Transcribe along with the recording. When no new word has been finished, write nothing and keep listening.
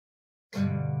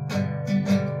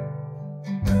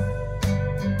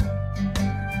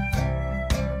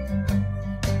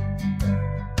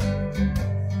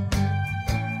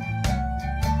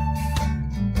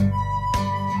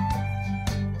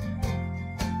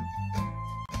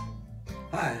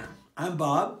Hi, I'm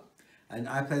Bob, and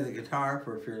I play the guitar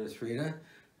for Fearless Frieda.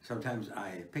 Sometimes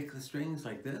I pick the strings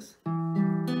like this,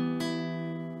 and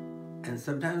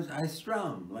sometimes I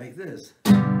strum like this.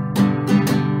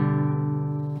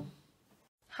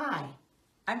 Hi,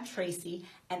 I'm Tracy,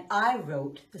 and I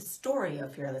wrote the story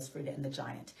of Fearless Frieda and the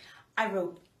Giant. I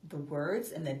wrote the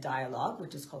words and the dialogue,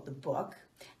 which is called the book,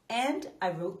 and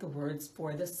I wrote the words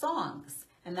for the songs,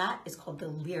 and that is called the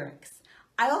lyrics.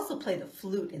 I also play the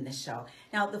flute in the show.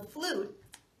 Now, the flute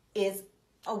is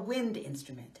a wind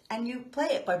instrument, and you play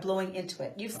it by blowing into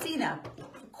it. You've seen a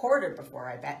recorder before,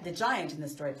 I bet. The giant in the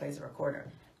story plays a recorder.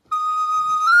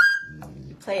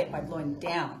 You play it by blowing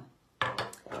down.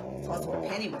 It's also a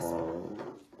penny whistle.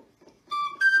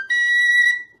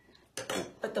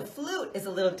 But the flute is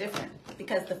a little different,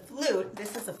 because the flute,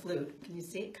 this is a flute. Can you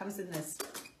see? It comes in this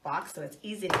box, so it's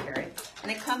easy to carry.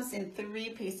 And it comes in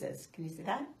 3 pieces. Can you see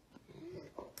that?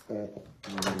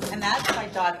 And that's my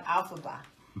dog Alphaba.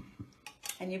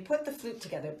 And you put the flute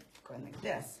together going like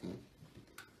this.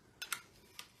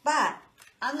 But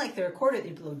unlike the recorder that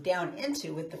you blow down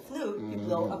into, with the flute, you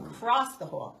blow across the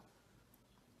hole.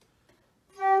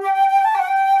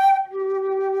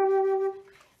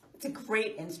 It's a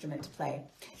great instrument to play.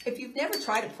 If you've never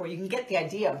tried it before, you can get the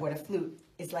idea of what a flute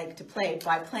is like to play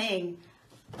by playing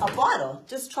a bottle.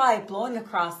 Just try blowing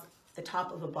across the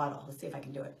top of a bottle. Let's see if I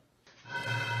can do it.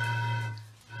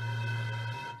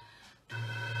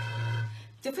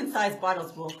 Different sized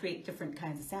bottles will create different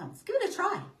kinds of sounds. Give it a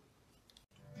try.